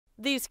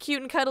These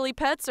cute and cuddly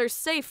pets are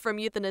safe from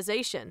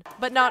euthanization,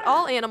 but not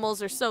all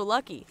animals are so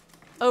lucky.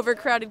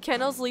 Overcrowded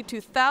kennels lead to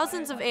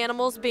thousands of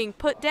animals being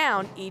put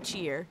down each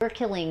year. We're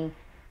killing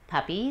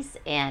puppies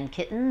and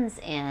kittens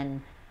and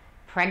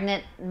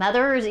pregnant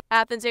mothers.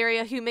 Athens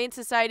Area Humane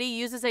Society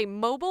uses a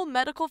mobile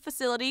medical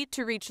facility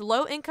to reach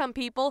low-income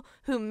people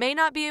who may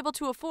not be able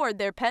to afford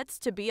their pets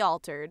to be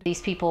altered.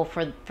 These people,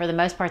 for the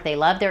most part, they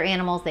love their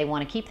animals, they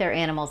want to keep their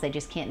animals, they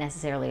just can't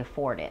necessarily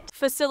afford it.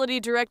 Facility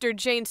Director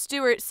Jane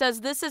Stewart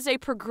says this is a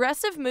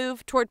progressive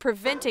move toward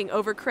preventing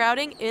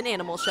overcrowding in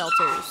animal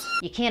shelters.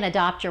 You can't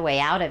adopt your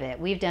way out of it.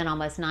 We've done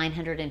almost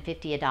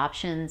 950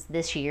 adoptions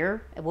this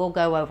year. We'll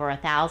go over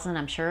 1,000,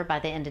 I'm sure, by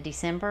the end of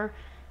December.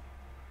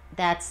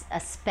 That's a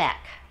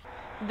speck.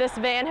 This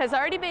van has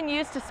already been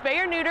used to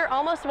spay or neuter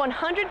almost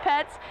 100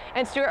 pets,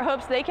 and Stewart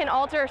hopes they can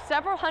alter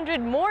several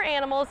hundred more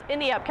animals in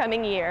the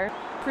upcoming year.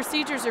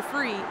 Procedures are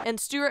free, and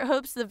Stewart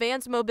hopes the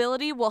van's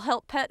mobility will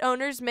help pet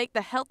owners make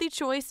the healthy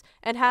choice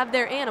and have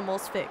their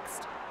animals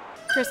fixed.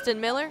 Kristin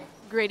Miller,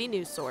 Grady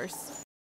News Source.